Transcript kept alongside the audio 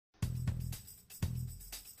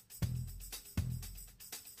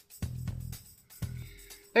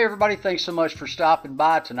Hey everybody, thanks so much for stopping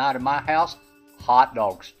by tonight at my house. Hot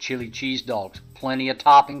dogs, chili cheese dogs, plenty of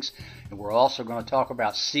toppings, and we're also going to talk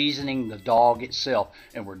about seasoning the dog itself,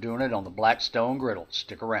 and we're doing it on the Blackstone Griddle.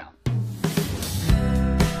 Stick around.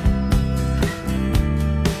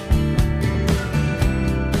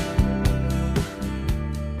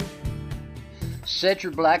 Set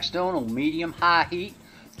your Blackstone on medium-high heat,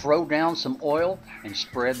 throw down some oil, and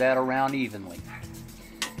spread that around evenly.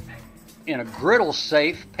 In a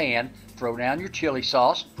griddle-safe pan, throw down your chili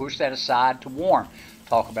sauce, push that aside to warm.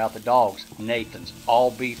 Talk about the dogs, Nathan's,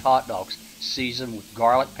 all beef hot dogs, seasoned with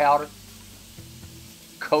garlic powder,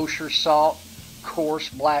 kosher salt, coarse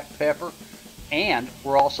black pepper, and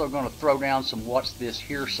we're also going to throw down some what's this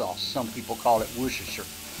here sauce. Some people call it Worcestershire.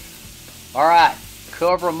 All right,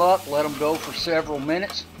 cover them up, let them go for several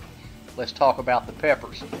minutes. Let's talk about the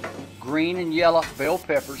peppers. Green and yellow bell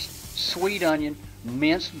peppers, sweet onion,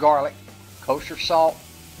 minced garlic, kosher salt,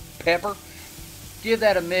 pepper. Give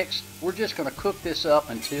that a mix. We're just going to cook this up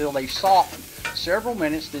until they soften. Several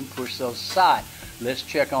minutes, then push those aside. Let's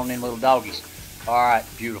check on them little doggies. All right,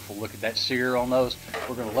 beautiful. Look at that sear on those.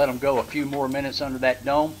 We're going to let them go a few more minutes under that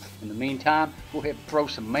dome. In the meantime, go ahead and throw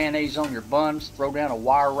some mayonnaise on your buns, throw down a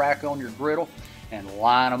wire rack on your griddle, and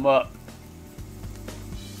line them up.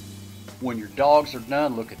 When your dogs are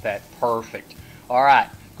done, look at that. Perfect. All right.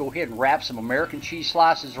 Go ahead and wrap some American cheese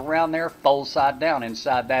slices around there, fold side down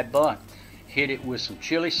inside that bun. Hit it with some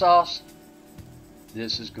chili sauce.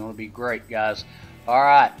 This is going to be great, guys. All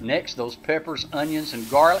right, next, those peppers, onions, and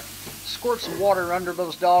garlic. Squirt some water under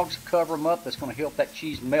those dogs, cover them up. That's going to help that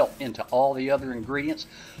cheese melt into all the other ingredients.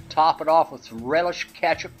 Top it off with some relish,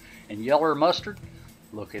 ketchup, and yellow mustard.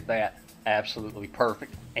 Look at that. Absolutely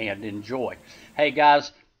perfect, and enjoy. Hey,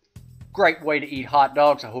 guys. Great way to eat hot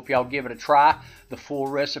dogs. I hope y'all give it a try. The full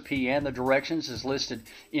recipe and the directions is listed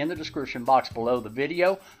in the description box below the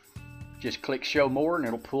video. Just click show more and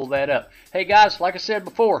it'll pull that up. Hey guys, like I said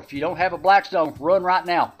before, if you don't have a Blackstone, run right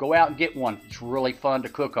now. Go out and get one. It's really fun to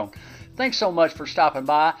cook on. Thanks so much for stopping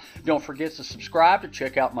by. Don't forget to subscribe to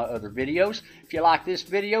check out my other videos. If you like this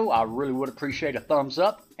video, I really would appreciate a thumbs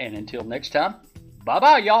up. And until next time,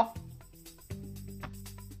 bye-bye, y'all.